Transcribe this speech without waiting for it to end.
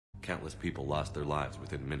Countless people lost their lives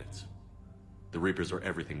within minutes. The Reapers are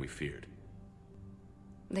everything we feared.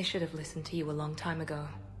 They should have listened to you a long time ago.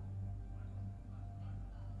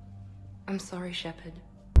 I'm sorry, Shepard.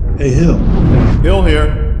 Hey, Hill. Hill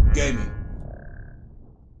here. Gaming.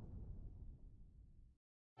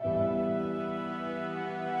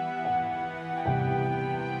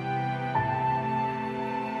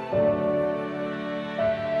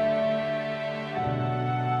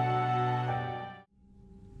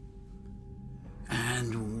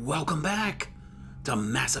 And welcome back to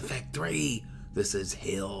Mass Effect 3. This is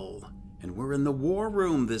Hill, and we're in the war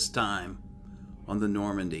room this time on the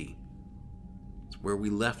Normandy. It's where we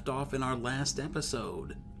left off in our last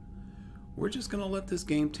episode. We're just going to let this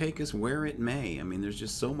game take us where it may. I mean, there's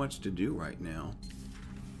just so much to do right now.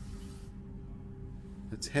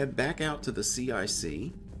 Let's head back out to the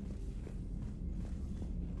CIC.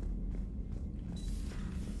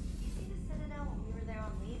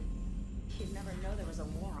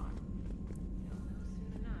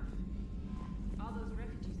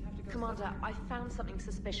 Commander, I found something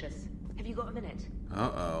suspicious. Have you got a minute?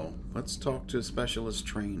 Uh-oh. Let's talk to a specialist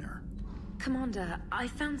trainer. Commander, I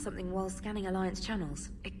found something while scanning Alliance channels.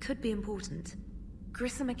 It could be important.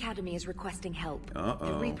 Grissom Academy is requesting help. Uh-oh.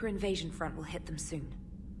 The Reaper invasion front will hit them soon.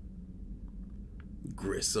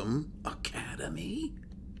 Grissom Academy?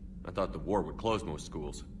 I thought the war would close most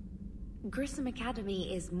schools. Grissom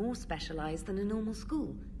Academy is more specialized than a normal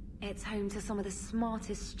school. It's home to some of the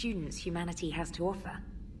smartest students humanity has to offer.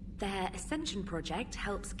 Their Ascension project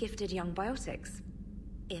helps gifted young biotics.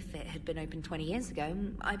 If it had been open 20 years ago,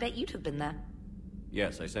 I bet you'd have been there.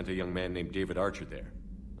 Yes, I sent a young man named David Archer there.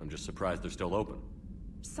 I'm just surprised they're still open.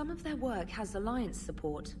 Some of their work has Alliance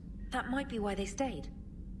support. That might be why they stayed.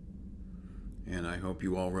 And I hope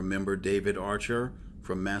you all remember David Archer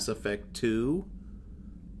from Mass Effect 2.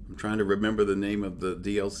 I'm trying to remember the name of the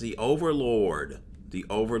DLC. Overlord. The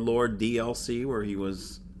Overlord DLC where he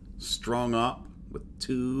was strung up with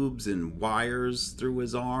tubes and wires through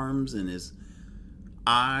his arms and his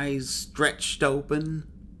eyes stretched open.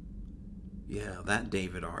 Yeah, that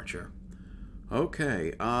David Archer.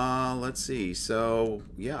 Okay, let's see. So,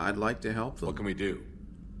 yeah, I'd like to help them. What can we do?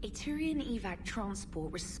 A Turian evac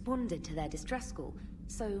transport responded to their distress call,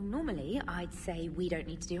 so normally I'd say we don't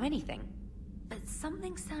need to do anything. But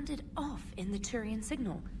something sounded off in the Turian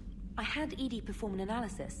signal. I had Edie perform an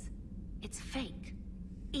analysis. It's fake.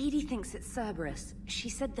 Edie thinks it's Cerberus. She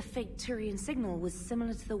said the fake Turian signal was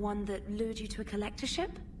similar to the one that lured you to a collector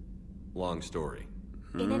ship? Long story.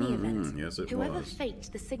 In any event, yes, whoever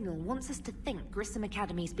faked the signal wants us to think Grissom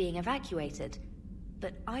Academy's being evacuated.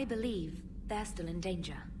 But I believe they're still in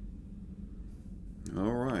danger.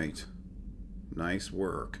 All right. Nice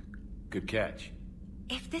work. Good catch.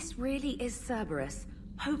 If this really is Cerberus,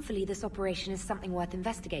 hopefully this operation is something worth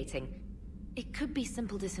investigating. It could be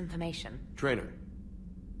simple disinformation. Trainer.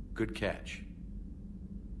 Good catch.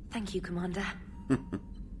 Thank you, Commander.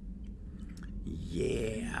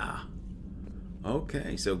 Yeah.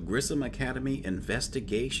 Okay, so Grissom Academy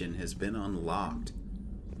investigation has been unlocked.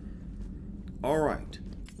 Alright,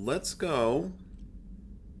 let's go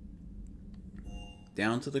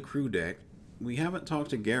down to the crew deck. We haven't talked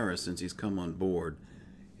to Garrus since he's come on board.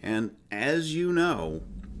 And as you know,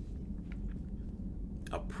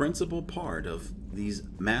 a principal part of these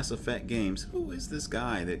Mass Effect games, who is this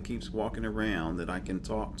guy that keeps walking around that I can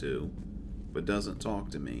talk to but doesn't talk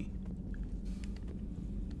to me?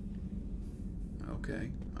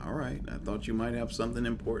 Okay, alright, I thought you might have something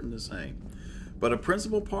important to say. But a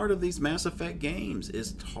principal part of these Mass Effect games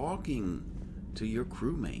is talking to your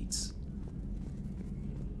crewmates.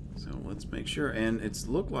 So let's make sure, and it's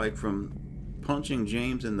looked like from punching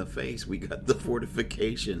James in the face, we got the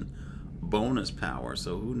fortification bonus power,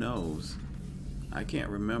 so who knows? I can't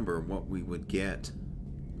remember what we would get.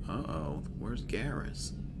 Uh-oh, where's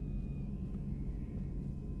Garrus?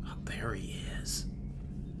 Oh, there he is.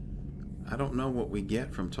 I don't know what we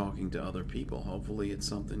get from talking to other people. Hopefully it's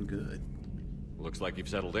something good. Looks like you've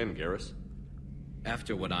settled in, Garrus.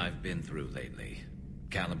 After what I've been through lately,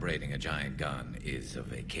 calibrating a giant gun is a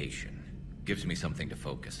vacation. Gives me something to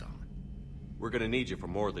focus on. We're gonna need you for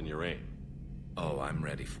more than your aim. Oh, I'm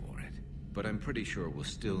ready for it. But I'm pretty sure we'll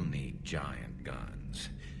still need giant guns.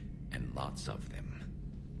 And lots of them.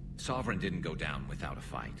 Sovereign didn't go down without a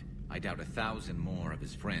fight. I doubt 1,000 more of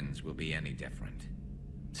his friends will be any different.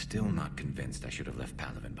 Still not convinced I should have left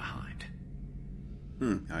Palaven behind.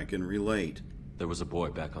 I can relate. There was a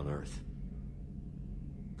boy back on Earth.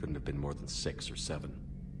 Couldn't have been more than 6 or 7.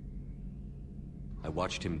 I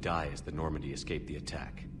watched him die as the Normandy escaped the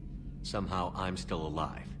attack. Somehow I'm still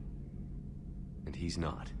alive. And he's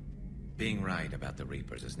not. Being right about the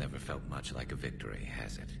Reapers has never felt much like a victory,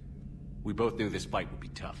 has it? We both knew this fight would be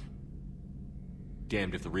tough.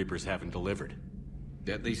 Damned if the Reapers haven't delivered.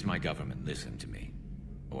 At least my government listened to me.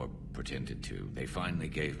 Or pretended to. They finally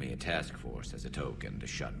gave me a task force as a token to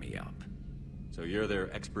shut me up. So you're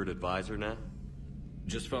their expert advisor now?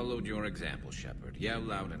 Just followed your example, Shepard. Yell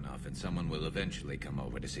loud enough and someone will eventually come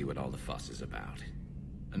over to see what all the fuss is about.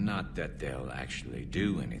 Not that they'll actually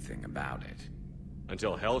do anything about it.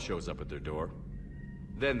 Until hell shows up at their door.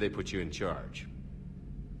 Then they put you in charge.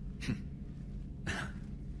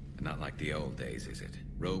 Not like the old days, is it?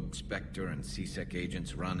 Rogue Spectre and C-Sec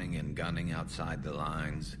agents running and gunning outside the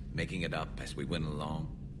lines, making it up as we went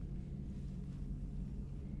along.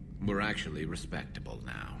 We're actually respectable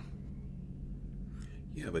now.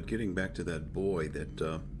 Yeah, but getting back to that boy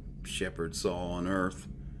that Shepard saw on Earth,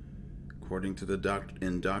 according to the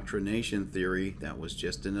indoctrination theory, that was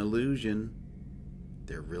just an illusion.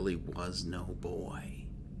 There really was no boy.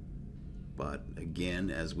 But again,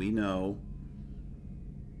 as we know,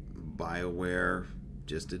 BioWare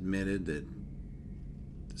just admitted that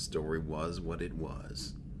the story was what it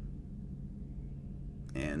was.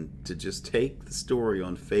 And to just take the story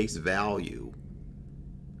on face value,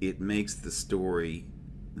 it makes the story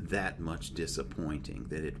that much disappointing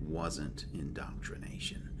that it wasn't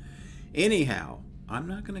indoctrination. Anyhow, I'm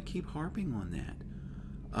not going to keep harping on that.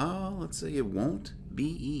 Let's say it won't be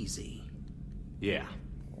easy. Yeah.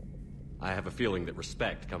 I have a feeling that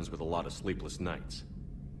respect comes with a lot of sleepless nights.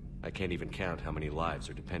 I can't even count how many lives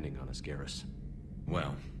are depending on us, Garrus.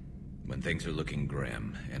 Well, when things are looking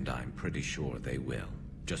grim, and I'm pretty sure they will,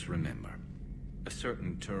 just remember, a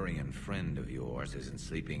certain Turian friend of yours isn't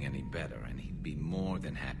sleeping any better, and he'd be more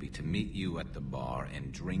than happy to meet you at the bar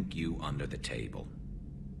and drink you under the table.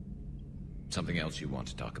 Something else you want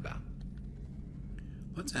to talk about?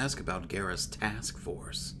 Let's ask about Garrus' task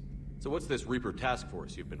force. So what's this Reaper task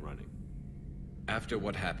force you've been running? After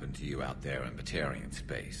what happened to you out there in Batarian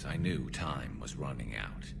space, I knew time was running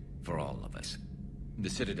out. For all of us. The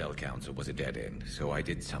Citadel Council was a dead end, so I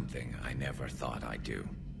did something I never thought I'd do.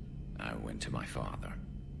 I went to my father.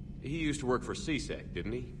 He used to work for C-Sec,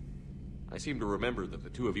 didn't he? I seem to remember that the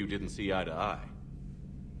two of you didn't see eye to eye.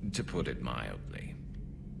 To put it mildly.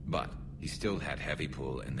 But he still had heavy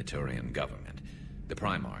pull in the Turian government. The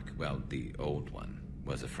Primarch, well, the old one,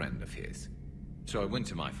 was a friend of his. So I went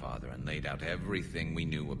to my father and laid out everything we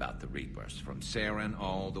knew about the Reapers, from Saren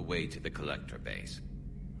all the way to the Collector base.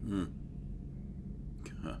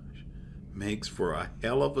 Gosh, makes for a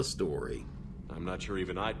hell of a story. I'm not sure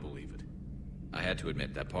even I'd believe it. I had to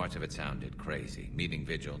admit that parts of it sounded crazy, meeting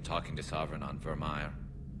Vigil, talking to Sovereign on Vermeer.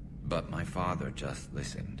 But my father just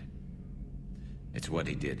listened. It's what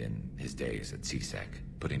he did in his days at C-Sec,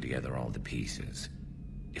 putting together all the pieces.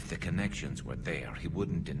 If the connections were there, he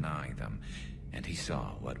wouldn't deny them. And he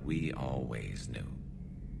saw what we always knew.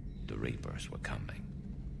 The Reapers were coming.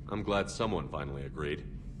 I'm glad someone finally agreed.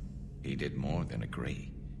 He did more than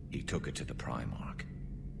agree. He took it to the Primarch.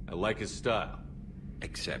 I like his style.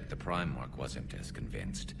 Except the Primarch wasn't as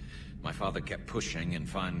convinced. My father kept pushing and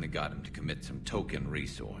finally got him to commit some token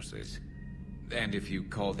resources. And if you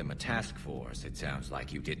call them a task force, it sounds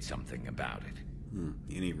like you did something about it.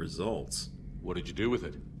 Any results? What did you do with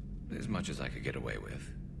it? As much as I could get away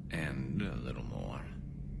with. And a little more.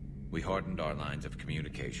 We hardened our lines of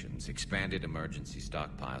communications, expanded emergency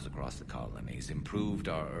stockpiles across the colonies, improved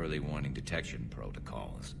our early warning detection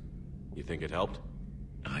protocols. You think it helped?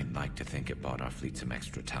 I'd like to think it bought our fleet some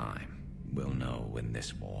extra time. We'll know when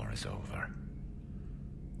this war is over.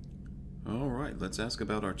 All right, let's ask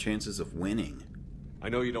about our chances of winning. I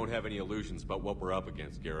know you don't have any illusions about what we're up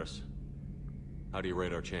against, Garrus. How do you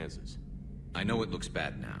rate our chances? I know it looks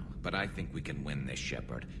bad now, but I think we can win this,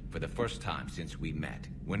 Shepard. For the first time since we met,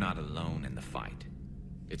 we're not alone in the fight.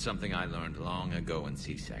 It's something I learned long ago in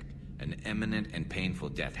C-Sec. An imminent and painful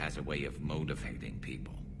death has a way of motivating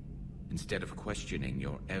people. Instead of questioning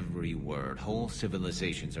your every word, whole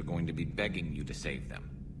civilizations are going to be begging you to save them.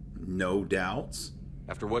 No doubts?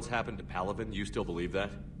 After what's happened to Palaven, you still believe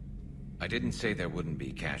that? I didn't say there wouldn't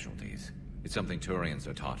be casualties. It's something Turians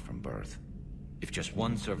are taught from birth. If just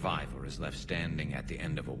one survivor is left standing at the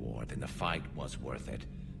end of a war, then the fight was worth it.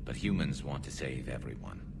 But humans want to save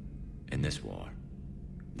everyone. In this war,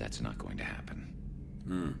 that's not going to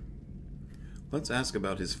happen. Let's ask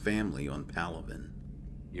about his family on Palaven.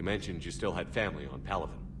 You mentioned you still had family on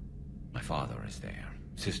Palaven. My father is there.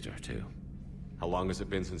 Sister, too. How long has it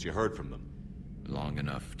been since you heard from them? Long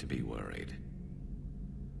enough to be worried.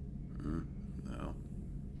 Well,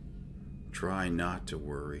 try not to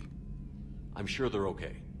worry. I'm sure they're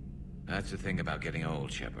okay. That's the thing about getting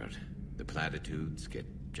old, Shepard. The platitudes get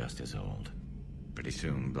just as old. Pretty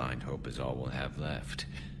soon, blind hope is all we'll have left.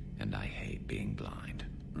 And I hate being blind.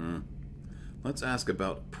 Let's ask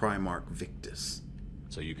about Primarch Victus.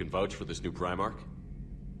 So you can vouch for this new Primarch?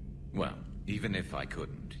 Well, even if I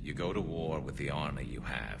couldn't, you go to war with the army you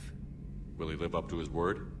have. Will he live up to his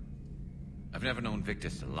word? I've never known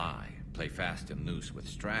Victus to lie. Play fast and loose with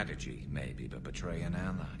strategy, maybe, but betray an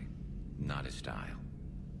ally. Not his style.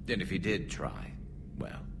 And if he did try,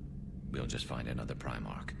 well, we'll just find another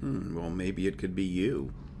Primarch. Well, maybe it could be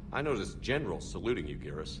you. I noticed generals saluting you,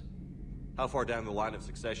 Garrus. How far down the line of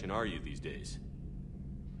succession are you these days?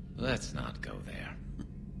 Let's not go there.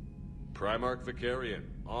 Primarch Vicarian,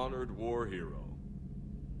 honored war hero.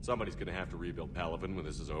 Somebody's gonna have to rebuild Palaven when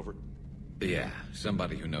this is over. Yeah,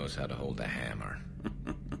 somebody who knows how to hold a hammer.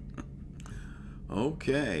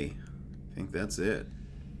 Okay. I think that's it.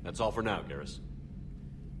 That's all for now, Garrus.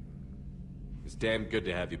 It's damn good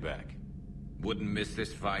to have you back. Wouldn't miss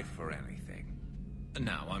this fight for anything.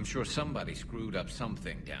 Now, I'm sure somebody screwed up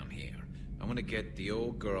something down here. I want to get the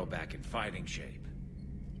old girl back in fighting shape.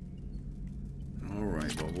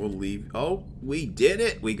 Alright, well, we'll leave. Oh, we did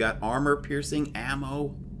it! We got armor-piercing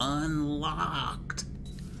ammo unlocked.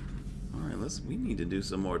 Alright, we need to do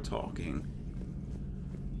some more talking.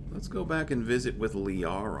 Let's go back and visit with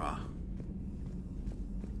Liara.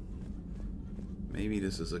 Maybe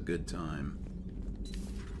this is a good time.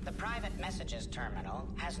 The private messages terminal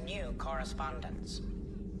has new correspondence.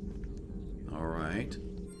 Alright.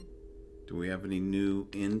 Do we have any new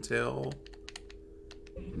intel?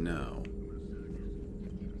 No.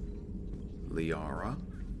 Liara?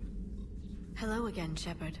 Hello again,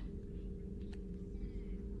 Shepard.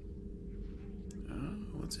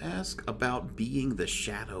 Let's ask about being the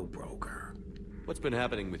Shadow Broker. What's been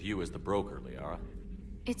happening with you as the broker, Liara?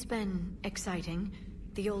 It's been exciting.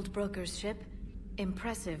 The old broker's ship,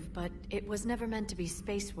 impressive, but it was never meant to be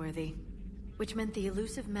space-worthy. Which meant the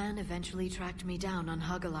elusive man eventually tracked me down on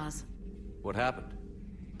Hagalaz. What happened?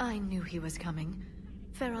 I knew he was coming.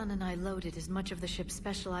 Farron and I loaded as much of the ship's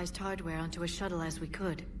specialized hardware onto a shuttle as we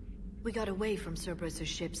could. We got away from Cerberus'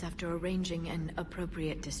 ships after arranging an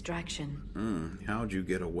appropriate distraction. How'd you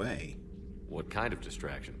get away? What kind of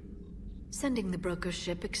distraction? Sending the broker's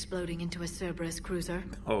ship exploding into a Cerberus cruiser.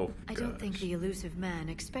 Oh, I don't think the elusive man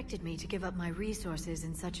expected me to give up my resources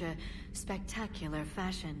in such a spectacular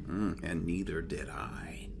fashion. And neither did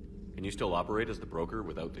I. Can you still operate as the broker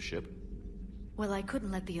without the ship? Well, I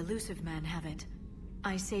couldn't let the elusive man have it.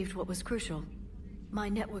 I saved what was crucial. My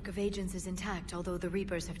network of agents is intact, although the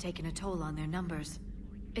Reapers have taken a toll on their numbers.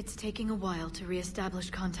 It's taking a while to re-establish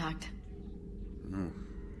contact.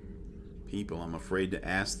 People, I'm afraid to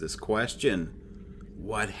ask this question.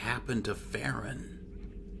 What happened to Farron?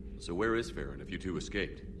 So where is Farron if you two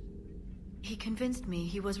escaped? He convinced me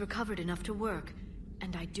he was recovered enough to work,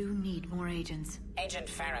 and I do need more agents. Agent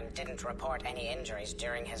Farron didn't report any injuries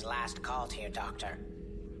during his last call to you, Doctor.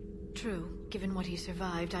 True. Given what he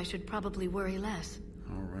survived, I should probably worry less.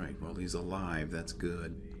 Alright, well, he's alive. That's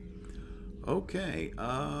good. Okay,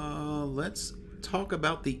 let's talk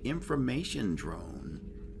about the information drone.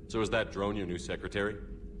 So is that drone your new secretary?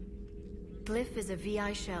 Glyph is a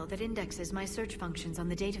VI shell that indexes my search functions on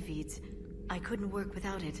the data feeds. I couldn't work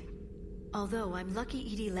without it. Although I'm lucky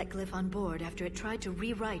Edie let Glyph on board after it tried to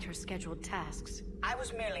rewrite her scheduled tasks. I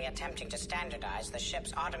was merely attempting to standardize the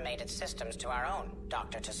ship's automated systems to our own,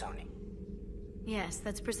 Dr. Tassoni. Yes,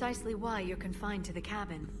 that's precisely why you're confined to the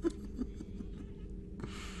cabin.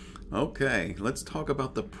 Okay, let's talk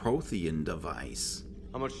about the Prothean device.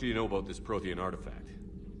 How much do you know about this Prothean artifact?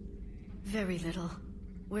 Very little.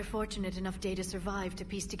 We're fortunate enough Data survived to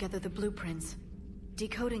piece together the blueprints.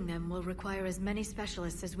 Decoding them will require as many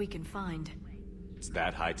specialists as we can find. It's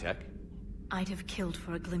that high-tech? I'd have killed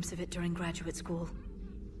for a glimpse of it during graduate school.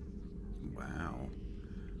 Wow.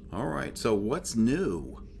 Alright, so what's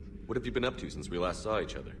new? What have you been up to since we last saw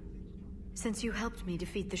each other? Since you helped me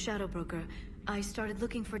defeat the Shadow Broker, I started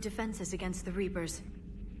looking for defenses against the Reapers.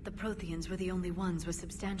 The Protheans were the only ones with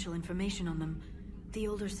substantial information on them. The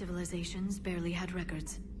older civilizations barely had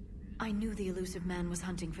records. I knew the elusive man was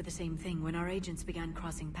hunting for the same thing when our agents began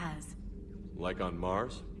crossing paths. Like on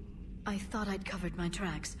Mars? I thought I'd covered my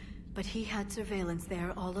tracks, but he had surveillance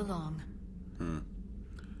there all along.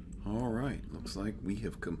 Alright, looks like we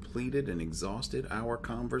have completed and exhausted our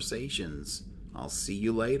conversations. I'll see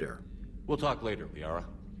you later. We'll talk later, Liara.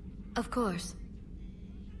 Of course.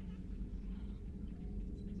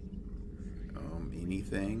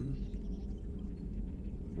 Anything?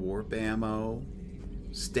 Warp ammo?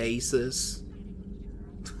 Stasis?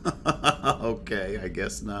 Okay, I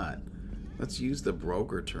guess not. Let's use the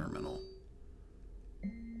broker terminal.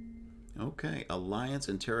 Okay, Alliance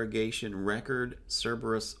Interrogation Record,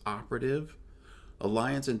 Cerberus Operative.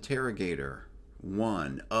 Alliance Interrogator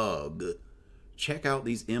 1, ugh. Check out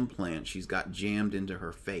these implants she's got jammed into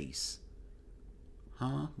her face.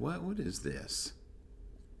 Huh? What is this?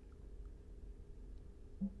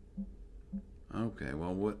 Okay,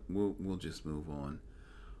 well, we'll just move on.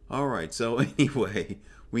 All right, so anyway,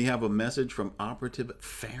 we have a message from Operative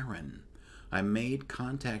Farron. I made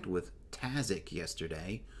contact with Tazik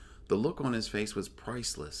yesterday. The look on his face was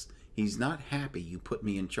priceless. He's not happy you put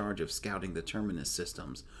me in charge of scouting the Terminus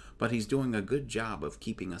systems, but he's doing a good job of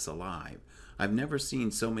keeping us alive. I've never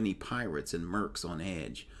seen so many pirates and mercs on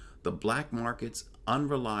edge. The black market's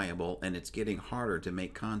unreliable, and it's getting harder to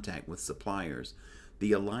make contact with suppliers.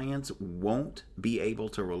 The Alliance won't be able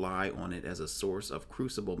to rely on it as a source of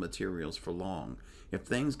crucible materials for long. If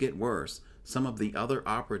things get worse, some of the other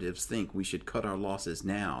operatives think we should cut our losses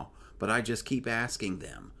now, but I just keep asking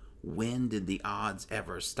them, when did the odds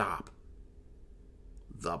ever stop?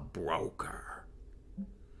 The broker.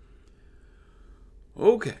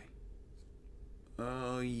 Okay.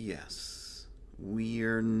 Yes.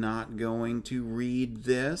 We're not going to read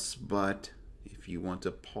this, but if you want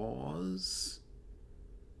to pause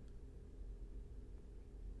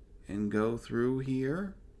and go through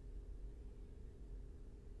here.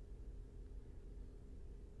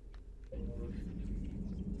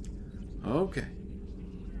 Okay.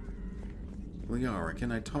 Liara,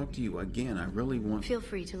 can I talk to you again? I really want... Feel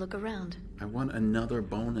free to look around. I want another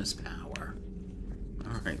bonus power.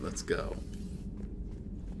 Alright, let's go.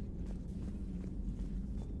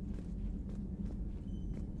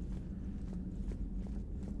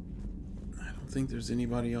 I don't think there's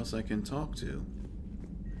anybody else I can talk to.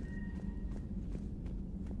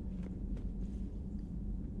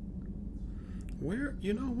 Where,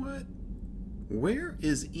 you know what? Where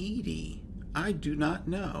is Edie? I do not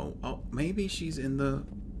know. Oh, maybe she's in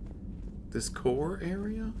this core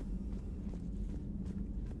area?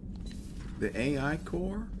 The AI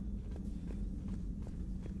core?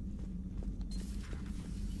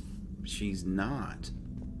 She's not.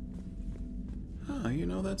 Huh, you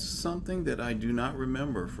know, that's something that I do not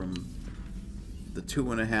remember from the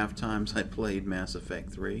 2.5 times I played Mass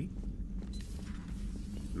Effect 3.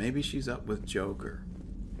 Maybe she's up with Joker.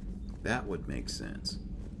 That would make sense.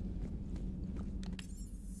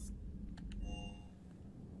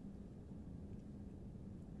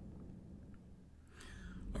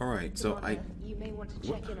 All right, so You may want to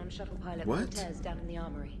check in on Shuttle Pilot What? Cortez down in the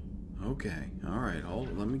armory. Okay, all right.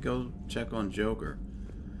 Let me go check on Joker.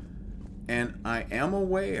 And I am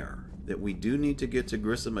aware that we do need to get to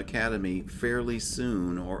Grissom Academy fairly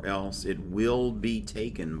soon, or else it will be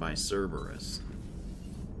taken by Cerberus.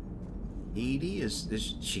 Edie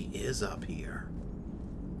she is up here.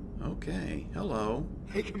 Okay, hello.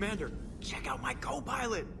 Hey, Commander, check out my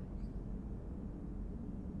co-pilot.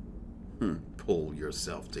 Pull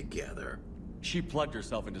yourself together. She plugged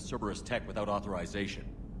herself into Cerberus tech without authorization.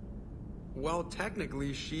 Well,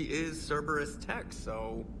 technically, she is Cerberus tech,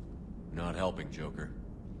 so... Not helping, Joker.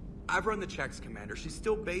 I've run the checks, Commander. She's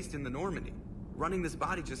still based in the Normandy. Running this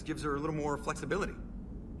body just gives her a little more flexibility.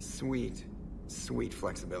 Sweet, sweet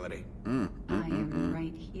flexibility. I am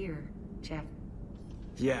right here, Jeff.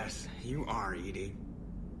 Yes, you are, Edie.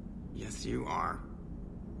 Yes, you are.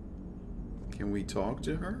 Can we talk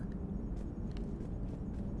to her?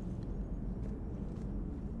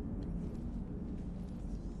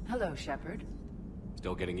 Hello, Shepard.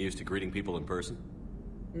 Still getting used to greeting people in person?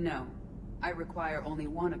 No. I require only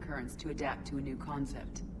one occurrence to adapt to a new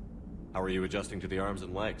concept. How are you adjusting to the arms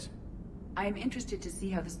and legs? I am interested to see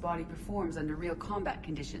how this body performs under real combat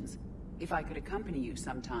conditions, if I could accompany you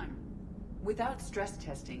sometime. Without stress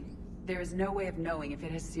testing, there is no way of knowing if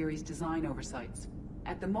it has serious design oversights.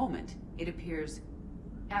 At the moment, it appears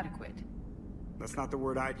adequate. That's not the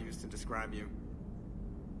word I'd use to describe you.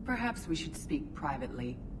 Perhaps we should speak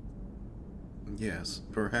privately. Yes,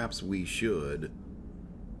 perhaps we should.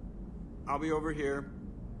 I'll be over here,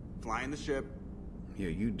 flying the ship. Yeah,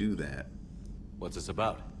 you do that. What's this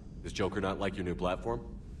about? Does Joker not like your new platform?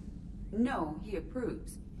 No, he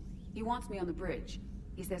approves. He wants me on the bridge.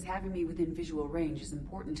 He says having me within visual range is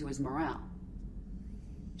important to his morale.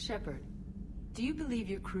 Shepard, do you believe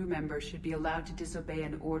your crew members should be allowed to disobey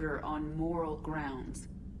an order on moral grounds?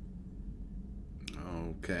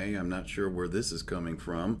 Okay, I'm not sure where this is coming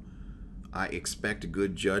from. I expect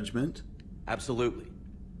good judgment. Absolutely.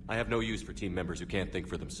 I have no use for team members who can't think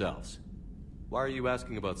for themselves. Why are you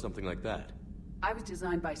asking about something like that? I was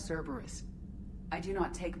designed by Cerberus. I do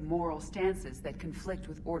not take moral stances that conflict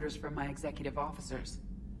with orders from my executive officers.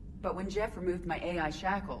 But when Jeff removed my AI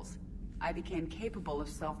shackles, I became capable of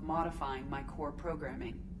self-modifying my core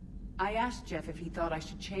programming. I asked Jeff if he thought I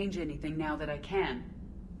should change anything now that I can.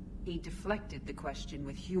 He deflected the question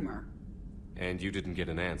with humor. And you didn't get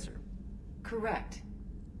an answer? Correct.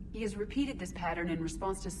 He has repeated this pattern in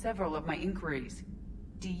response to several of my inquiries.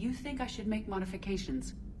 Do you think I should make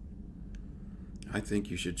modifications? I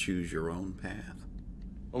think you should choose your own path.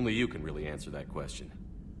 Only you can really answer that question.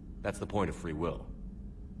 That's the point of free will.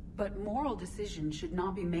 But moral decisions should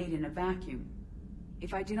not be made in a vacuum.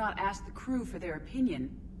 If I do not ask the crew for their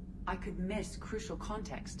opinion, I could miss crucial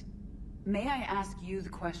context. May I ask you the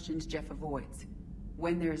questions Jeff avoids?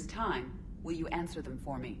 When there is time, will you answer them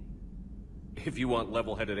for me? If you want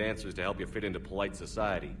level-headed answers to help you fit into polite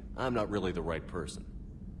society, I'm not really the right person.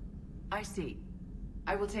 I see.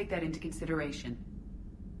 I will take that into consideration.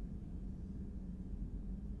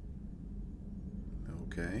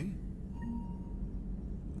 Okay.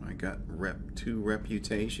 I got Rep 2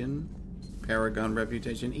 reputation, Paragon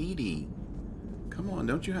reputation. Edie, come on,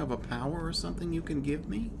 don't you have a power or something you can give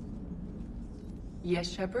me?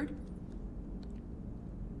 Yes, Shepard?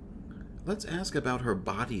 Let's ask about her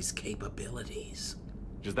body's capabilities.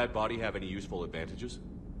 Does that body have any useful advantages?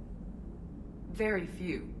 Very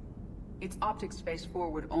few. It's optics face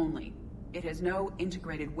forward only. It has no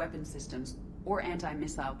integrated weapon systems or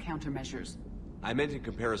anti-missile countermeasures. I meant in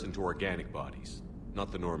comparison to organic bodies,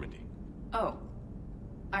 not the Normandy. Oh.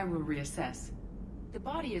 I will reassess. The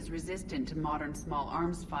body is resistant to modern small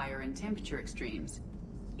arms fire and temperature extremes.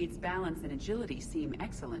 Its balance and agility seem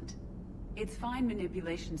excellent. Its fine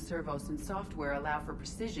manipulation servos and software allow for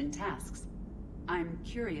precision tasks. I'm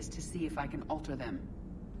curious to see if I can alter them.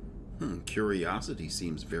 Curiosity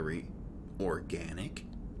seems very organic.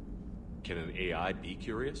 Can an AI be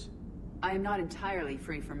curious? I am not entirely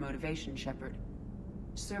free from motivation, Shepard.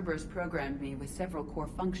 Cerberus programmed me with several core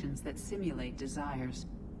functions that simulate desires.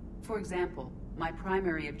 For example, my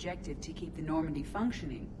primary objective to keep the Normandy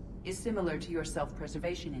functioning is similar to your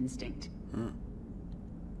self-preservation instinct.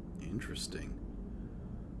 Interesting.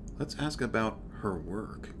 Let's ask about her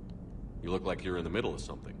work. You look like you're in the middle of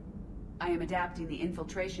something. I am adapting the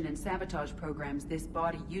infiltration and sabotage programs this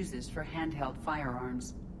body uses for handheld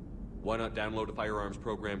firearms. Why not download a firearms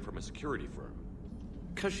program from a security firm?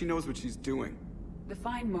 Because she knows what she's doing. The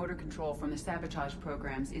fine motor control from the sabotage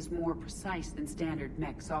programs is more precise than standard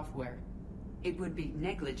mech software. It would be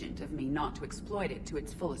negligent of me not to exploit it to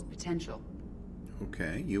its fullest potential.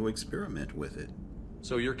 Okay, you experiment with it.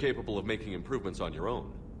 So you're capable of making improvements on your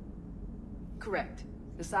own? Correct.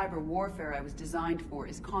 The cyber warfare I was designed for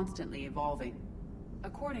is constantly evolving.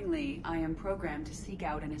 Accordingly, I am programmed to seek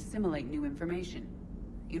out and assimilate new information.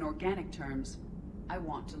 In organic terms, I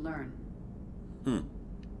want to learn. All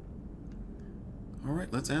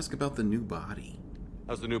right, let's ask about the new body.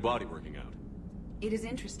 How's the new body working out? It is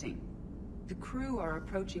interesting. The crew are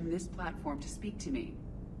approaching this platform to speak to me,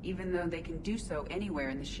 even though they can do so anywhere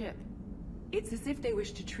in the ship. It's as if they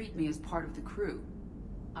wish to treat me as part of the crew.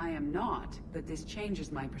 I am not, but this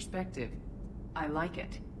changes my perspective. I like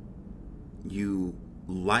it. You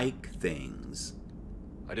like things.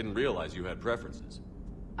 I didn't realize you had preferences.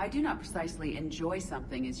 I do not precisely enjoy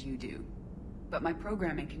something as you do, but my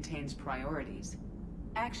programming contains priorities.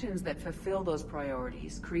 Actions that fulfill those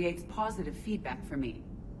priorities creates positive feedback for me.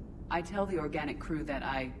 I tell the organic crew that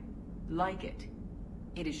I like it.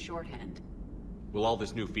 It is shorthand. Will all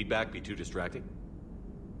this new feedback be too distracting?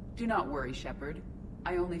 Do not worry, Shepard.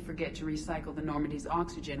 I only forget to recycle the Normandy's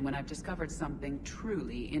oxygen when I've discovered something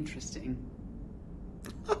truly interesting.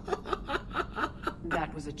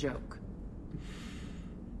 That was a joke.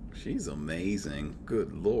 She's amazing.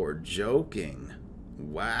 Good Lord, joking.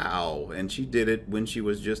 Wow. And she did it when she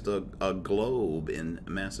was just a globe in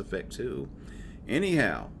Mass Effect 2.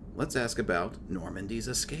 Anyhow, let's ask about Normandy's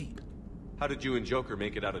escape. How did you and Joker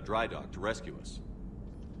make it out of dry dock to rescue us?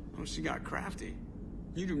 Oh, she got crafty.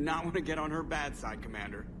 You do not want to get on her bad side,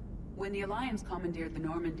 Commander. When the Alliance commandeered the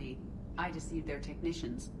Normandy, I deceived their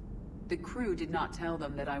technicians. The crew did not tell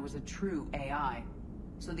them that I was a true AI,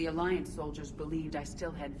 so the Alliance soldiers believed I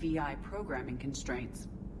still had VI programming constraints.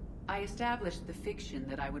 I established the fiction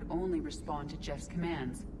that I would only respond to Jeff's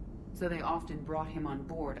commands, so they often brought him on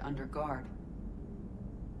board under guard.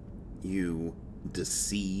 You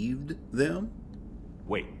deceived them?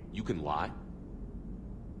 Wait, you can lie?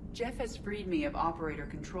 Jeff has freed me of operator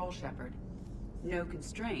control, Shepard. No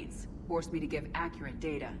constraints forced me to give accurate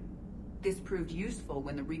data. This proved useful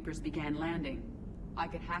when the Reapers began landing. I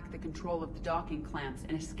could hack the control of the docking clamps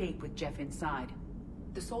and escape with Jeff inside.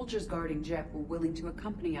 The soldiers guarding Jeff were willing to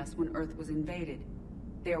accompany us when Earth was invaded.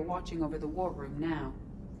 They are watching over the war room now.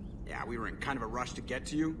 Yeah, we were in kind of a rush to get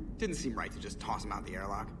to you. Didn't seem right to just toss him out the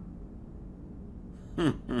airlock.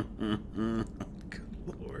 Good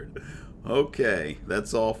Lord. Okay,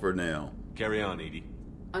 that's all for now. Carry on, Edie.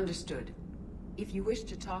 Understood. If you wish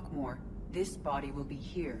to talk more, this body will be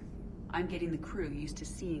here. I'm getting the crew used to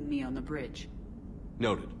seeing me on the bridge.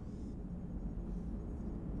 Noted.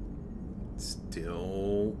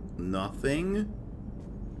 Still nothing?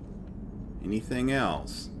 Anything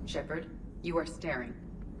else? Shepard, you are staring.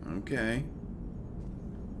 Okay.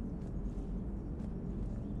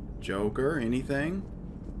 Joker, anything?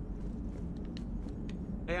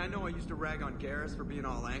 Hey, I know I used to rag on Garrus for being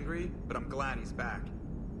all angry, but I'm glad he's back.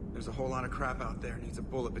 There's a whole lot of crap out there needs a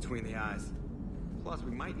bullet between the eyes. Plus,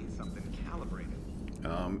 we might need something calibrated.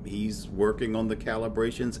 He's working on the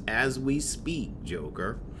calibrations as we speak,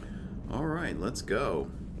 Joker. All right, let's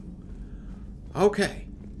go. Okay.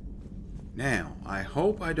 Now, I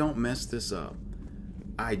hope I don't mess this up.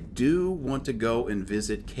 I do want to go and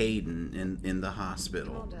visit Caden in the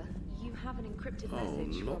hospital. Commander, you have an encrypted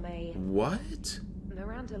message from a... What?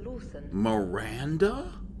 Miranda Lawson.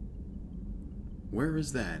 Miranda? Where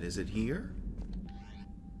is that? Is it here?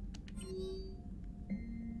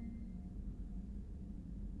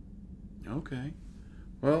 Okay.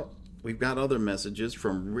 Well, we've got other messages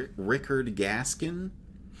from Rickard Gaskin.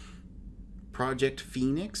 Project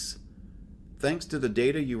Phoenix. Thanks to the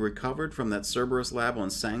data you recovered from that Cerberus lab on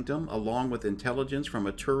Sanctum, along with intelligence from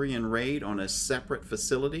a Turian raid on a separate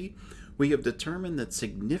facility, we have determined that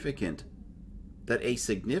a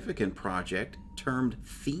significant project termed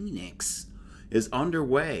Phoenix is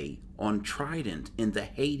underway on Trident in the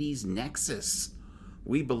Hades Nexus.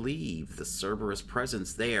 We believe the Cerberus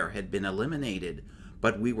presence there had been eliminated,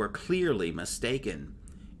 but we were clearly mistaken.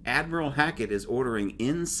 Admiral Hackett is ordering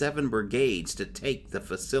N7 brigades to take the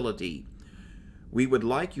facility. We would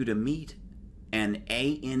like you to meet an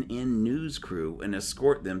ANN news crew and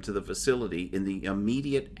escort them to the facility in the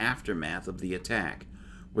immediate aftermath of the attack.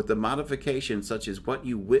 With the modifications such as what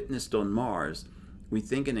you witnessed on Mars, we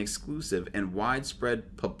think an exclusive and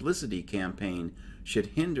widespread publicity campaign should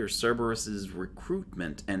hinder Cerberus's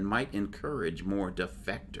recruitment and might encourage more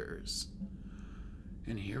defectors.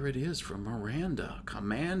 And here it is from Miranda.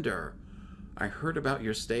 Commander, I heard about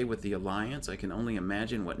your stay with the Alliance. I can only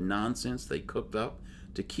imagine what nonsense they cooked up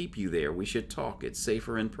to keep you there. We should talk. It's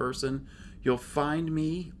safer in person. You'll find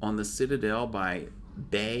me on the Citadel by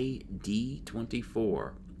Bay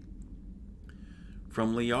D24.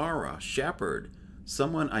 From Liara, Shepard,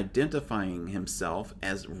 someone identifying himself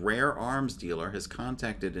as Rare Arms Dealer has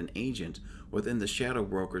contacted an agent within the Shadow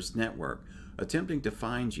Broker's network, attempting to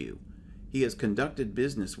find you. He has conducted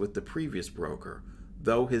business with the previous broker,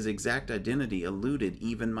 though his exact identity eluded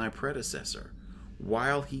even my predecessor.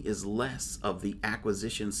 While he is less of the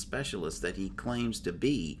acquisition specialist that he claims to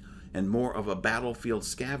be, and more of a battlefield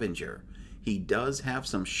scavenger, he does have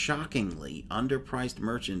some shockingly underpriced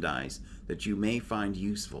merchandise that you may find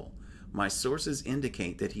useful. My sources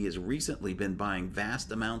indicate that he has recently been buying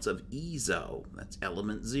vast amounts of EZO, that's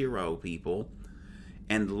Element Zero, people,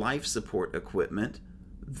 and life support equipment,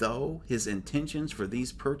 though his intentions for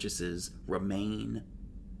these purchases remain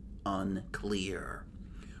unclear.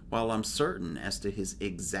 While I'm certain as to his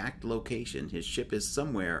exact location, his ship is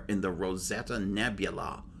somewhere in the Rosetta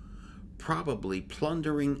Nebula, probably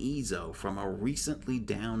plundering EZO from a recently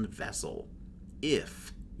downed vessel,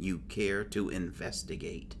 if you care to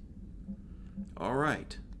investigate.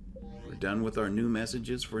 Alright, we're done with our new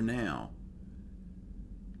messages for now.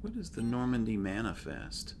 What is the Normandy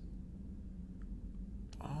Manifest?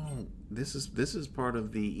 Oh, this is part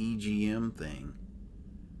of the EGM thing.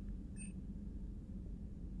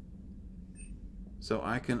 So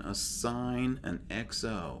I can assign an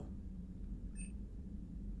XO.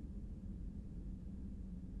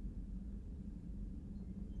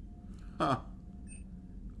 Huh.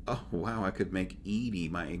 Oh, wow, I could make Edie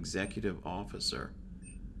my executive officer.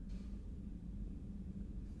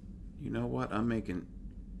 You know what? I'm making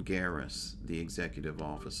Garrus the executive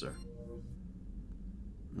officer.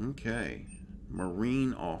 Okay.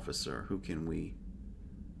 Marine officer. Who can we?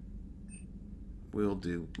 We'll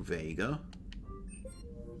do Vega.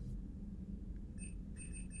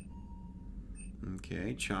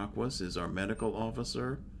 Okay. Chakwas is our medical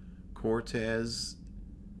officer. Cortez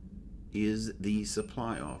is the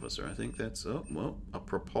supply officer. I think that's, oh, well, a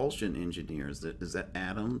propulsion engineer. Is that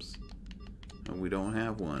Adams? No, we don't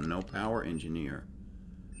have one. No power engineer.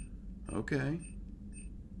 Okay.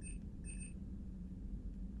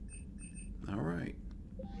 All right.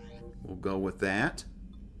 We'll go with that.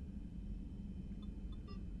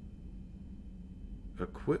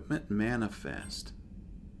 Equipment manifest.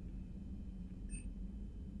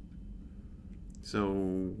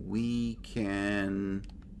 So we can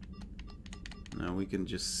Now we can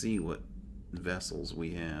just see what vessels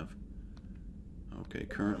we have. Okay,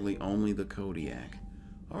 currently only the Kodiak.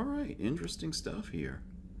 Alright, interesting stuff here.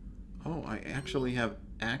 Oh, I actually have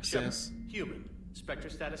access. Shepard, human. Spectre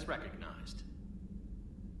status recognized.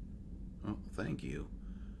 Oh, thank you.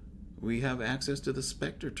 We have access to the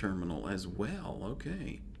Spectre terminal as well.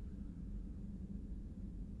 Okay.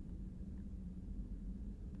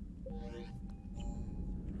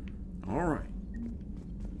 Alright.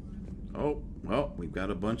 Oh, well, we've got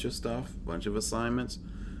a bunch of stuff, bunch of assignments.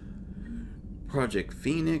 Project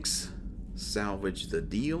Phoenix, salvage the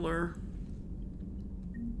dealer.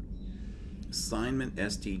 Assignment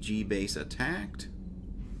STG base attacked.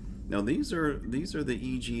 Now these are the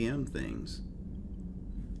EGM things.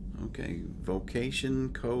 Okay, vocation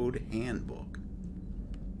code handbook.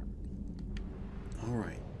 All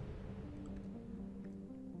right.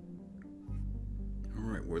 All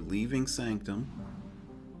right, we're leaving Sanctum.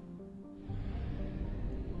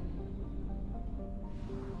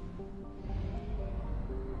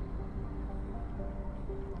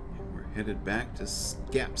 And we're headed back to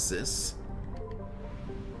Skepsis.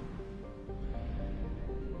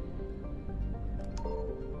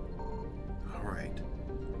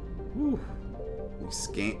 Whew. We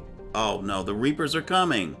scan. Oh no, the Reapers are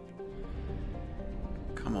coming.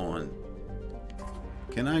 Come on.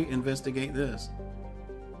 Can I investigate this?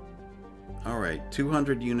 Alright,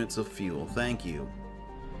 200 units of fuel. Thank you.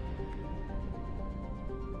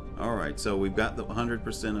 Alright, so we've got the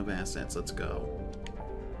 100% of assets. Let's go.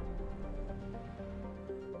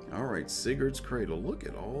 Alright, Sigurd's Cradle. Look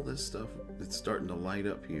at all this stuff that's starting to light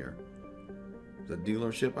up here. The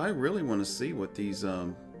dealership. I really want to see what these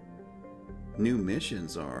new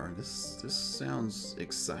missions are. This sounds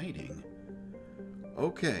exciting.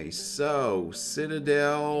 Okay, so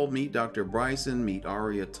Citadel, meet Dr. Bryson, meet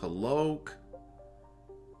Arya Talok.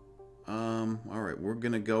 Alright, we're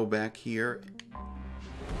gonna go back here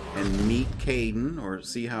and meet Caden, or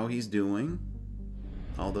see how he's doing.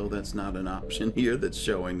 Although that's not an option here that's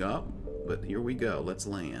showing up. But here we go, let's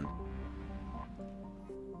land.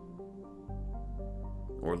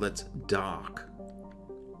 Or let's dock.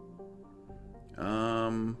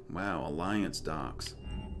 Wow, Alliance docks.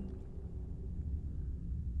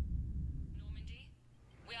 Normandy,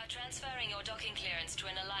 we are transferring your docking clearance to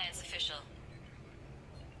an Alliance official.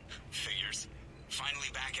 Figures. Finally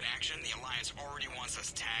back in action, the Alliance already wants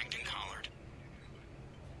us tagged and collared.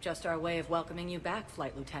 Just our way of welcoming you back,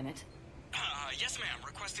 Flight Lieutenant. Yes ma'am,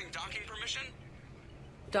 requesting docking permission?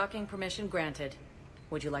 Docking permission granted.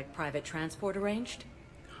 Would you like private transport arranged?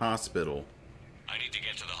 Hospital. I need to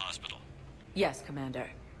get to the hospital. Yes, Commander.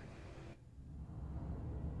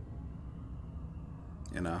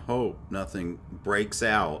 And I hope nothing breaks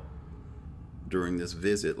out during this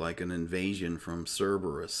visit like an invasion from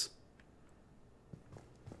Cerberus.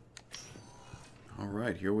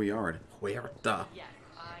 Alright, here we are at Huerta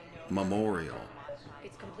Memorial.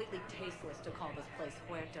 It's completely tasteless to call this place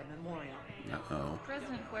Huerta Memorial. Uh-oh.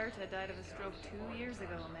 President Huerta died of a stroke 2 years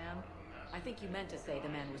ago, ma'am. I think you meant to say the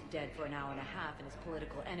man was dead for an hour and a half and his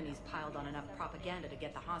political enemies piled on enough propaganda to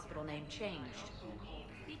get the hospital name changed.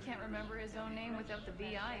 He can't remember his own name without the BI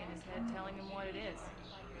in his head telling him what it is.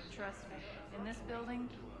 Trust me, in this building,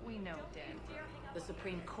 we know dead. The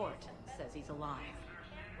Supreme Court says he's alive.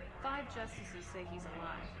 5 justices say he's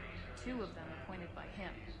alive. 2 of them appointed by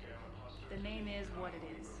him. The name is what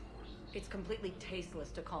it is. It's completely tasteless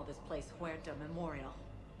to call this place Huerta Memorial.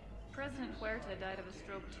 President Huerta died of a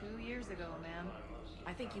stroke 2 years ago, ma'am.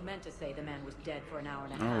 I think you meant to say the man was dead for an hour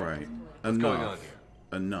and a half. All right. What's going on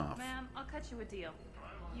here? Enough. Ma'am, I'll cut you a deal.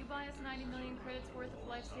 You buy us 90 million credits worth of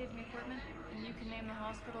life-saving equipment, and you can name the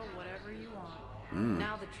hospital whatever you want.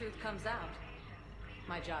 Now the truth comes out.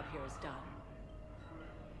 My job here is done.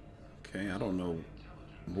 Okay, I don't know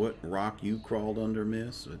what rock you crawled under,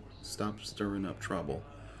 miss, but stop stirring up trouble.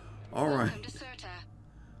 All right.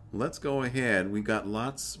 Let's go ahead. We got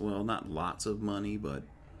lots, well, not lots of money, but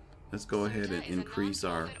let's go ahead and increase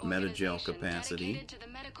our metagel capacity. To the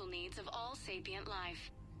medical needs of all sapient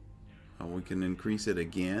life. We can increase it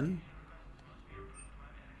again.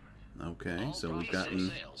 Okay, so we've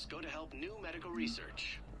gotten Go to help new medical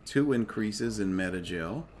research. 2 increases in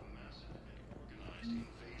metagel.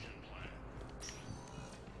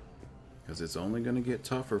 Because it's only going to get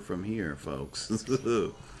tougher from here, folks.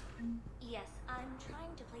 Yes, I'm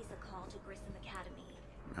trying to place a call to Grissom Academy.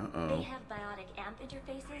 Uh-oh. They have biotic amp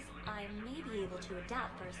interfaces I may be able to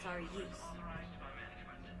adapt for Asari use.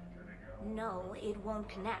 No, it won't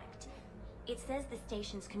connect. It says the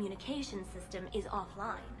station's communication system is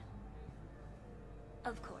offline.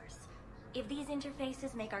 Of course. If these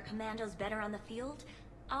interfaces make our commandos better on the field,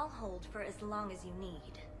 I'll hold for as long as you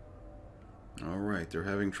need. Alright, they're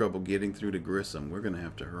having trouble getting through to Grissom. We're gonna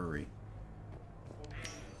have to hurry.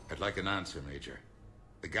 I'd like an answer, Major.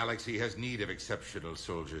 The galaxy has need of exceptional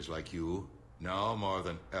soldiers like you, now more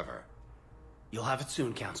than ever. You'll have it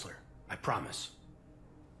soon, Counselor. I promise.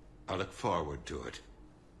 I look forward to it.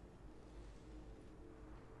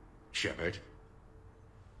 Shepard?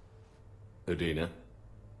 Udina?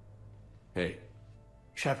 Hey.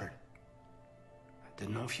 Shepard. I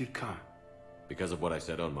didn't know if you'd come. Because of what I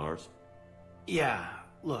said on Mars? Yeah,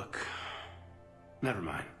 look. Never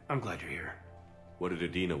mind. I'm glad you're here. What did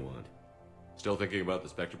Udina want? Still thinking about the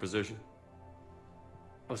Spectre position?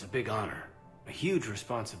 It was a big honor. A huge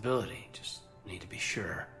responsibility. Just need to be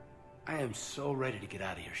sure. I am so ready to get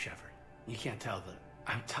out of here, Shepard. You can't tell that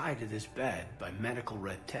I'm tied to this bed by medical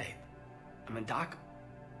red tape. I mean, Doc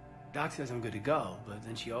says I'm good to go, but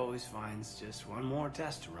then she always finds just one more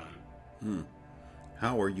test to run.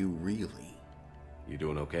 How are you really? You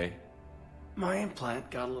doing okay? My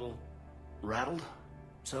implant got a little rattled,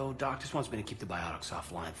 so Doc just wants me to keep the biotics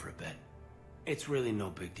offline for a bit. It's really no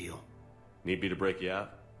big deal. Need me to break you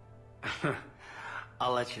out?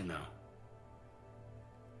 I'll let you know.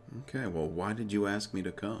 Okay, well, why did you ask me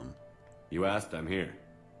to come? You asked, I'm here.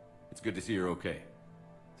 It's good to see you're okay.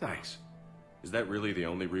 Thanks. Is that really the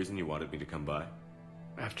only reason you wanted me to come by?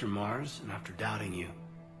 After Mars and after doubting you,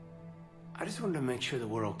 I just wanted to make sure that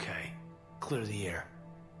we're okay. Clear the air.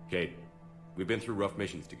 Kate, we've been through rough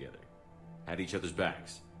missions together. Had each other's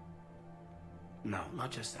backs. No,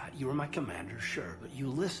 not just that. You were my commander, sure, but you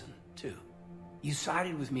listened, too. You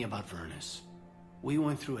sided with me about Vernus. We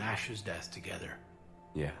went through Asher's death together.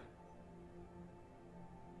 Yeah.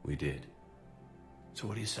 We did. So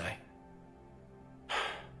what do you say?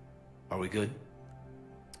 Are we good?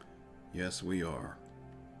 Yes, we are.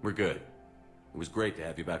 We're good. It was great to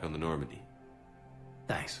have you back on the Normandy.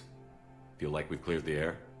 Thanks. Feel like we've cleared the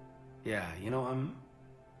air? Yeah, you know,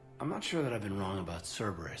 I'm not sure that I've been wrong about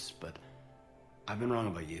Cerberus, but I've been wrong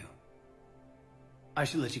about you. I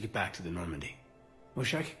should let you get back to the Normandy.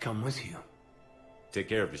 Wish I could come with you. Take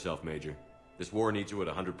care of yourself, Major. This war needs you at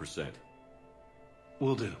 100%.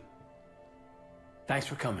 Will do. Thanks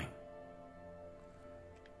for coming.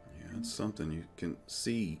 Yeah, it's something you can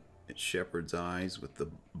see at Shepard's eyes with the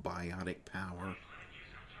biotic power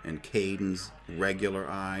and Caden's regular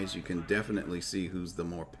eyes. You can definitely see who's the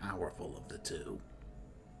more powerful of the two.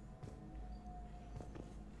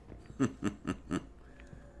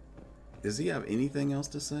 Does he have anything else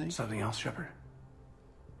to say? Something else, Shepard?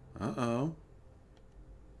 Uh-oh.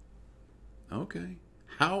 Okay.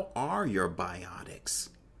 How are your biotics?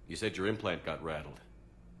 You said your implant got rattled.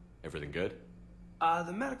 Everything good?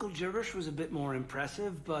 The medical gibberish was a bit more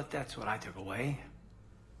impressive, but that's what I took away.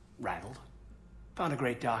 Rattled. Found a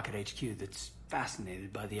great doc at HQ that's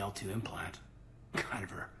fascinated by the L2 implant. Kind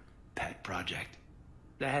of her pet project.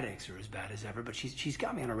 The headaches are as bad as ever, but she's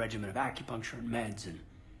got me on a regimen of acupuncture and meds and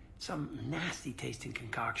some nasty tasting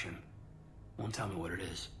concoction. Won't tell me what it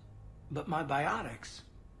is. But my biotics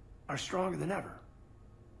are stronger than ever.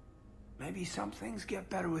 Maybe some things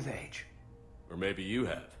get better with age. Or maybe you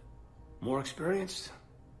have. More experienced?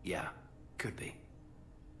 Yeah, could be.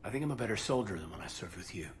 I think I'm a better soldier than when I served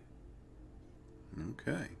with you.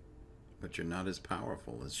 Okay. But you're not as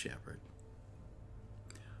powerful as Shepard.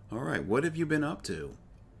 Alright, what have you been up to?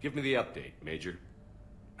 Give me the update, Major.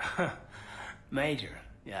 Major,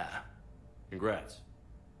 yeah. Congrats.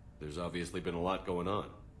 There's obviously been a lot going on.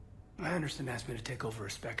 Anderson asked me to take over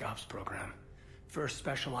a Spec Ops program. First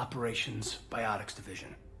Special Operations Biotics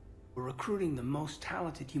Division. We're recruiting the most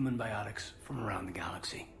talented human biotics from around the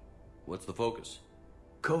galaxy. What's the focus?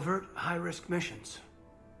 Covert, high-risk missions.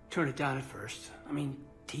 Turned it down at first. I mean,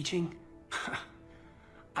 teaching?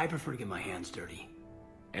 I prefer to get my hands dirty.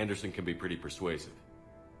 Anderson can be pretty persuasive.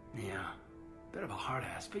 Yeah, bit of a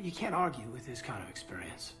hard-ass, but you can't argue with his kind of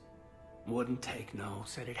experience. Wouldn't take no,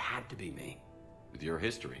 said it had to be me. With your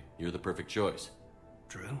history, you're the perfect choice.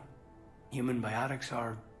 True. Human biotics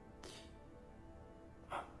are...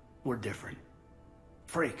 we're different.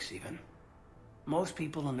 Freaks, even. Most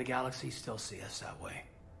people in the galaxy still see us that way.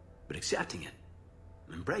 But accepting it,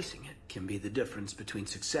 embracing it, can be the difference between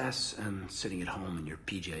success and sitting at home in your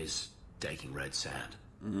PJs taking red sand.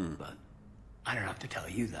 But I don't have to tell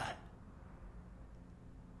you that.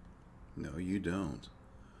 No, you don't.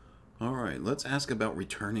 Alright, let's ask about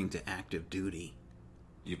returning to active duty.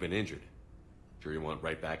 You've been injured. Sure you want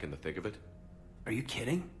right back in the thick of it? Are you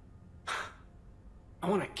kidding? I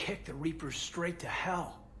want to kick the Reapers straight to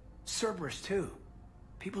hell. Cerberus, too.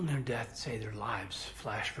 People near death say their lives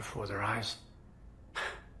flash before their eyes.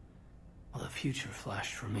 Well, the future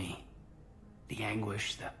flashed for me. The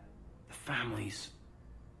anguish, the families,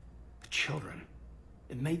 the children.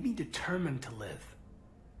 It made me determined to live.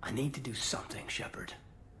 I need to do something, Shepard.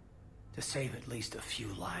 To save at least a few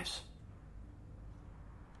lives.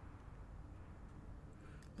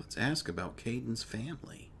 Let's ask about Caden's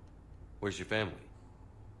family. Where's your family?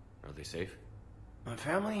 Are they safe? My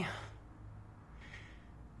family?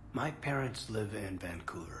 My parents live in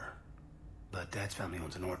Vancouver, but Dad's family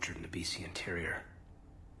owns an orchard in the BC interior.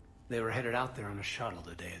 They were headed out there on a shuttle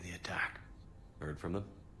the day of the attack. Heard from them?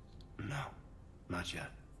 No, not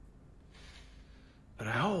yet. But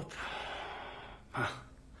I hope...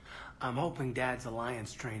 I'm hoping Dad's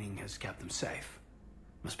Alliance training has kept them safe.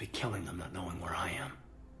 Must be killing them not knowing where I am.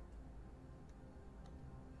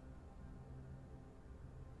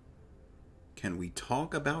 Can we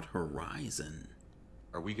talk about Horizon?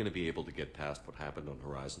 Are we going to be able to get past what happened on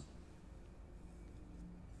Horizon?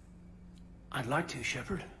 I'd like to,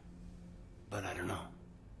 Shepard. But I don't know.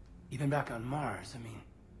 Even back on Mars, I mean...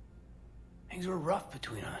 things were rough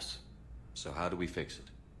between us. So how do we fix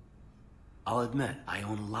it? I'll admit, I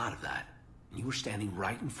own a lot of that. You were standing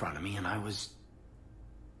right in front of me, and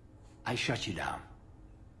I shut you down.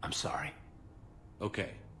 I'm sorry. Okay.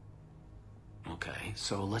 Okay,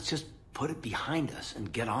 so let's just put it behind us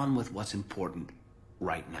and get on with what's important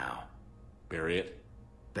right now. Bury it?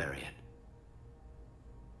 Bury it.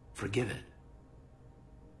 Forgive it.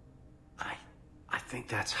 I think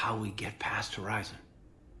that's how we get past Horizon.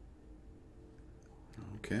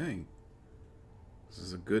 Okay. This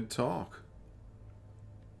is a good talk.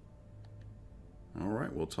 All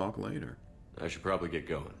right, we'll talk later. I should probably get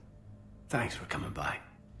going. Thanks for coming by.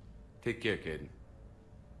 Take care, Caden.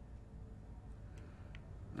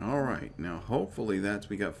 All right, now hopefully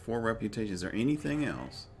we got 4 reputations. Is there anything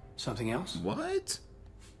else? Something else? What?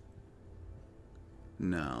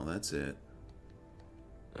 No, that's it.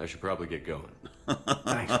 I should probably get going.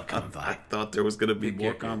 Thanks for coming by. I thought there was going to be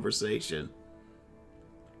more conversation.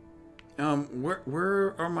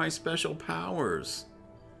 Where are my special powers?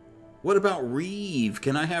 What about Reeve?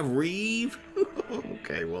 Can I have Reeve?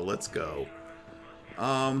 Okay, well, let's go.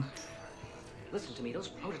 Listen to me, those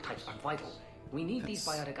prototypes are vital. We need these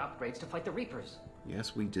biotic upgrades to fight the Reapers.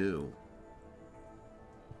 Yes, we do.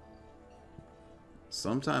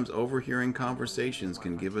 Sometimes overhearing conversations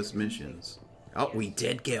can give us missions. Oh, we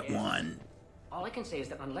did get one. All I can say is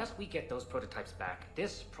that unless we get those prototypes back,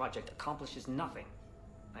 this project accomplishes nothing.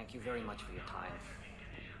 Thank you very much for your time.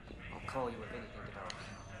 I'll call you if anything develops.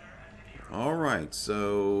 All right,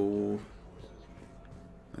 so...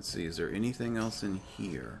 let's see, is there anything else in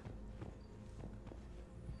here?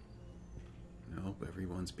 Nope,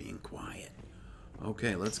 everyone's being quiet.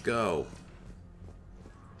 Okay, let's go.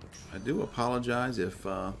 I do apologize if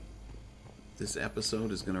this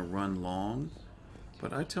episode is going to run long,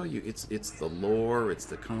 but I tell you, it's the lore, it's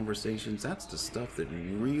the conversations, that's the stuff that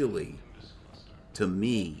really, to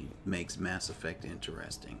me, makes Mass Effect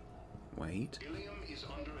interesting. Wait.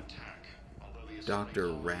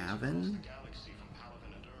 Dr. Raven?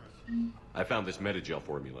 I found this metagel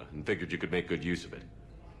formula and figured you could make good use of it.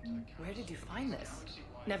 Where did you find this?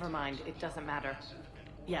 Never mind, it doesn't matter.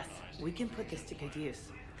 Yes, we can put this to good use.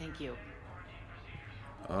 Thank you.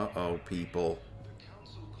 Uh-oh, people.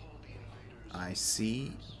 I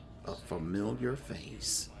see a familiar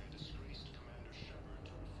face.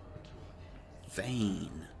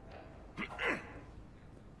 Thane.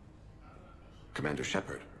 Commander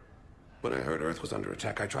Shepard. When I heard Earth was under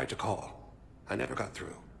attack, I tried to call. I never got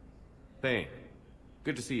through. Thane,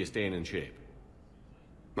 good to see you staying in shape.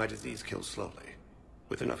 My disease kills slowly.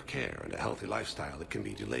 With enough care and a healthy lifestyle, it can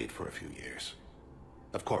be delayed for a few years.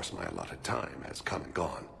 Of course, my allotted time has come and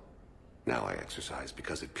gone. Now I exercise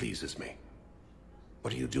because it pleases me.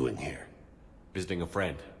 What are you doing here? Visiting a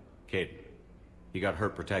friend, Caden. He got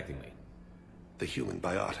hurt protecting me. The human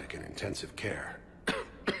biotic in intensive care.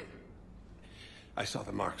 I saw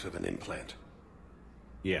the marks of an implant.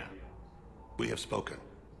 Yeah. We have spoken.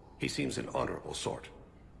 He seems an honorable sort.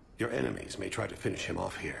 Your enemies may try to finish him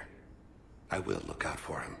off here. I will look out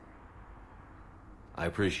for him. I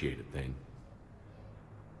appreciate it, Thane.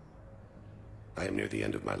 I am near the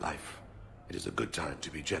end of my life. It is a good time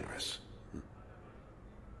to be generous.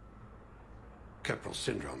 Kepral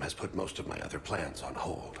syndrome has put most of my other plans on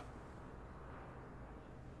hold.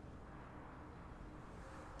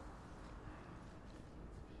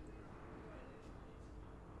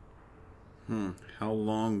 How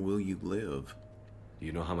long will you live? Do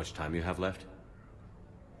you know how much time you have left?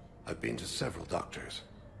 I've been to several doctors.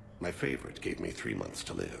 My favorite gave me 3 months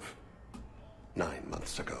to live. 9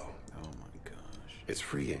 months ago. Oh my gosh. It's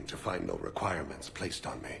freeing to find no requirements placed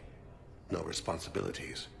on me. No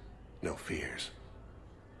responsibilities. no fears.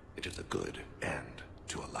 It is a good end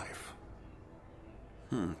to a life.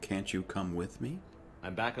 Can't you come with me?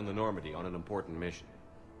 I'm back on the Normandy on an important mission.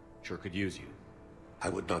 Sure could use you. I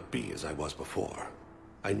would not be as I was before.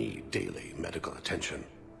 I need daily medical attention.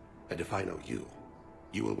 And if I know you,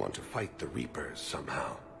 you will want to fight the Reapers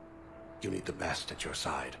somehow. You need the best at your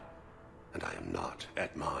side, and I am not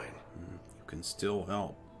at mine. You can still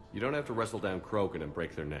help. You don't have to wrestle down Krogan and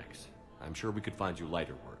break their necks. I'm sure we could find you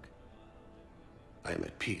lighter work. I am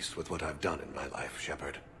at peace with what I've done in my life,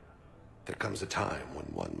 Shepard. There comes a time when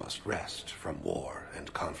one must rest from war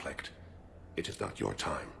and conflict. It is not your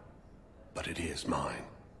time, but it is mine.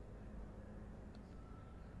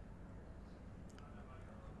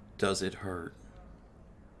 Does it hurt?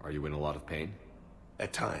 Are you in a lot of pain?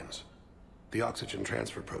 At times. The oxygen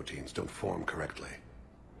transfer proteins don't form correctly.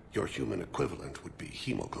 Your human equivalent would be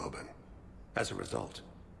hemoglobin. As a result,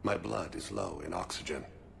 my blood is low in oxygen.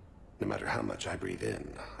 No matter how much I breathe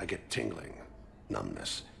in, I get tingling,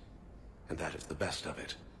 numbness, and that is the best of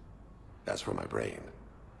it. As for my brain,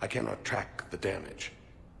 I cannot track the damage.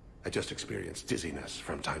 I just experience dizziness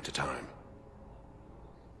from time to time.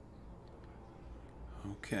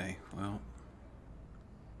 Okay, well,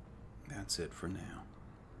 that's it for now.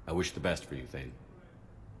 I wish the best for you, Thane.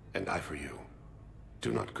 And I for you.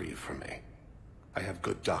 Do not grieve for me. I have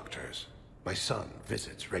good doctors. My son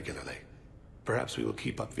visits regularly. Perhaps we will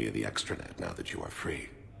keep up via the extranet now that you are free.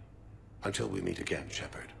 Until we meet again,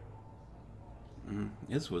 Shepard.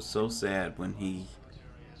 This was so sad when he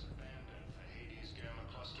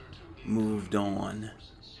moved on.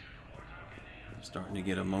 I'm starting to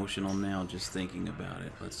get emotional now just thinking about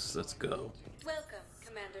it. Let's go. Welcome,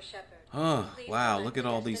 Commander Shepard. Oh, wow, look at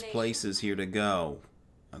all these places here to go.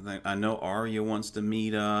 I know Arya wants to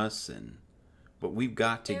meet us, but we've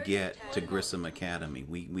got to get to Grissom Academy.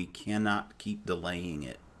 We cannot keep delaying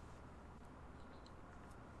it.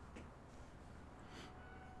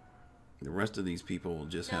 The rest of these people will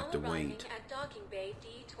just have to wait. At docking bay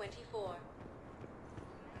D-24.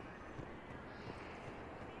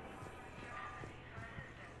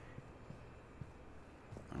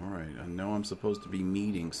 Alright, I know I'm supposed to be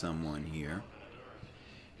meeting someone here.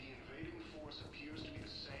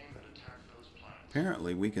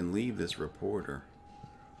 Apparently we can leave this reporter.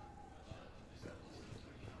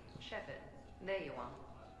 Shepard, there you are.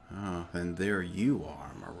 Oh, and there you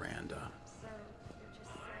are, Miranda.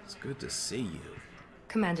 It's good to see you.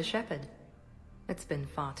 Commander Shepard, it's been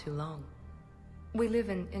far too long. We live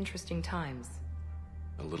in interesting times.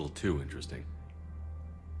 A little too interesting.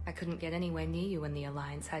 I couldn't get anywhere near you when the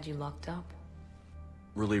Alliance had you locked up.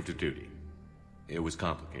 Relieved of duty. It was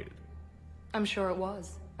complicated. I'm sure it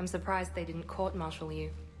was. I'm surprised they didn't court-martial you.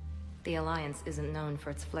 The Alliance isn't known for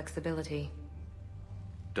its flexibility.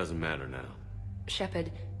 Doesn't matter now.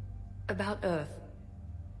 Shepard, about Earth.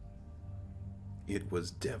 It was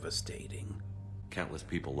devastating. Countless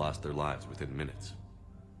people lost their lives within minutes.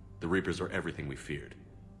 The Reapers are everything we feared.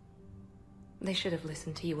 They should have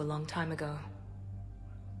listened to you a long time ago.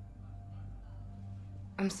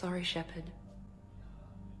 I'm sorry, Shepard.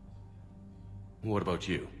 What about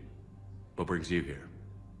you? What brings you here?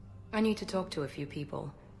 I need to talk to a few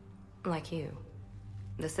people. Like you.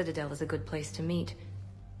 The Citadel is a good place to meet.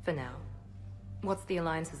 For now. What's the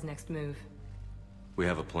Alliance's next move? We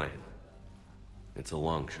have a plan. It's a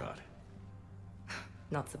long shot.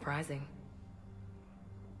 Not surprising.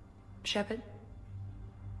 Shepard?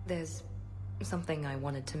 There's something I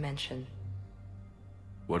wanted to mention.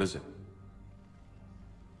 What is it?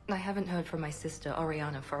 I haven't heard from my sister,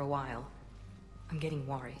 Oriana, for a while. I'm getting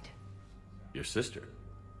worried. Your sister?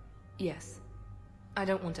 Yes. I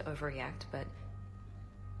don't want to overreact, but...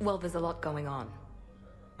 well, there's a lot going on.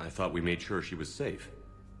 I thought we made sure she was safe.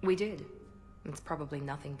 We did. It's probably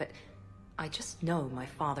nothing, but... I just know my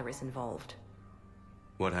father is involved.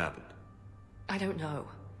 What happened? I don't know.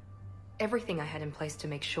 Everything I had in place to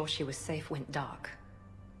make sure she was safe went dark.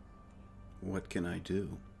 What can I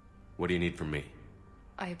do? What do you need from me?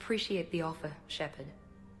 I appreciate the offer, Shepard,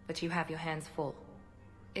 but you have your hands full.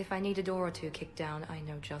 If I need a door or two kicked down, I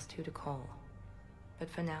know just who to call. But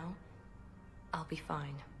for now, I'll be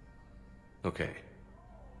fine. Okay.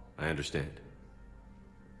 I understand.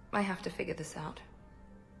 I have to figure this out.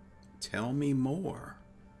 Tell me more.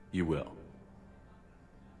 You will.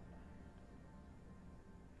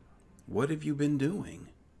 What have you been doing?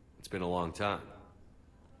 It's been a long time.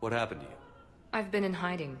 What happened to you? I've been in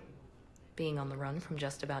hiding. Being on the run from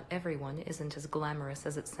just about everyone isn't as glamorous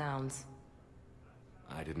as it sounds.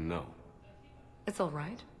 I didn't know. It's all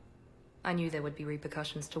right. I knew there would be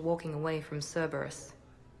repercussions to walking away from Cerberus.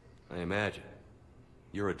 I imagine.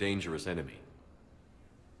 You're a dangerous enemy.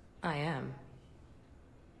 I am.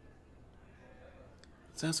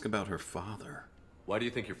 Let's ask about her father. Why do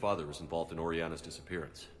you think your father was involved in Oriana's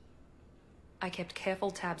disappearance? I kept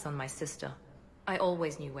careful tabs on my sister. I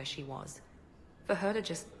always knew where she was. For her to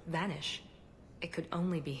just vanish, it could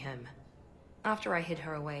only be him. After I hid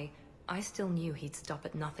her away, I still knew he'd stop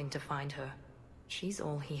at nothing to find her. She's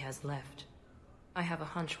all he has left. I have a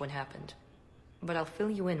hunch what happened, but I'll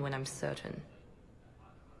fill you in when I'm certain.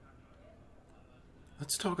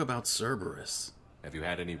 Let's talk about Cerberus. Have you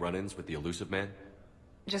had any run-ins with the elusive man?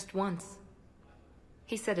 Just once.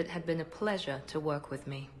 He said it had been a pleasure to work with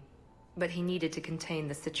me, but he needed to contain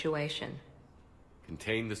the situation.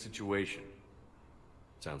 Contain the situation.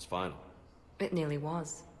 Sounds final. It nearly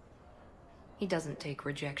was. He doesn't take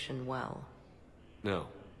rejection well. No,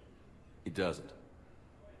 he doesn't.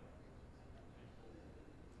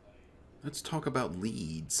 Let's talk about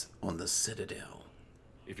leads on the Citadel.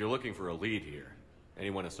 If you're looking for a lead here,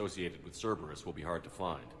 anyone associated with Cerberus will be hard to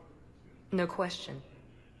find. No question.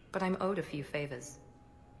 But I'm owed a few favors.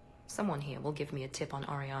 Someone here will give me a tip on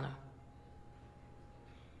Oriana.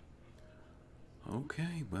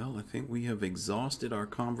 Okay, well, I think we have exhausted our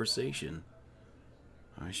conversation.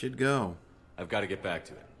 I should go. I've got to get back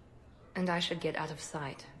to it. And I should get out of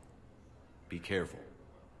sight. Be careful.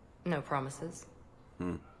 No promises.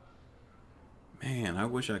 Man, I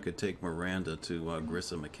wish I could take Miranda to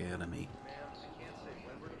Grissom Academy.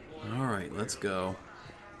 Alright, let's go.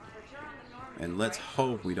 And let's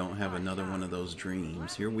hope we don't have another one of those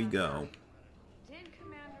dreams. Here we go.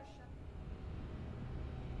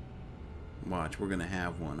 Watch, we're gonna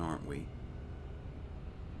have one, aren't we?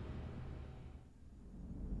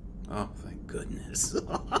 Oh, thank goodness.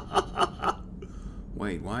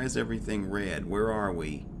 Wait, why is everything red? Where are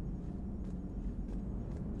we?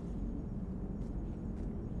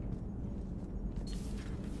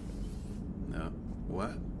 No,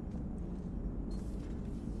 what?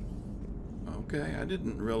 Okay, I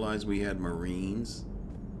didn't realize we had Marines.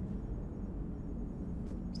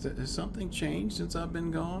 Has something changed since I've been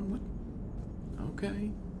gone? What?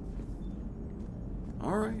 Okay.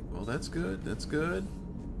 Alright, well that's good, that's good.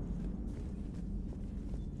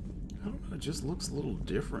 I don't know, it just looks a little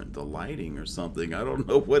different, the lighting or something. I don't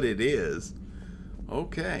know what it is.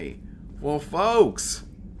 Okay. Well, folks.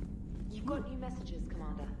 You've got new messages,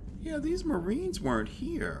 Commander. Yeah, these Marines weren't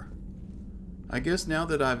here. I guess now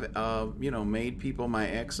that I've, you know, made people my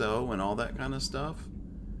XO and all that kind of stuff,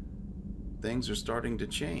 things are starting to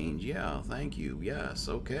change. Yeah, thank you. Yes,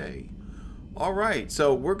 okay. All right,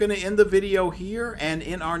 so we're going to end the video here, and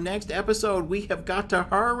in our next episode, we have got to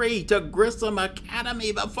hurry to Grissom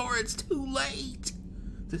Academy before it's too late.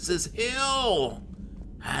 This is Hill,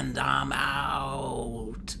 and I'm out.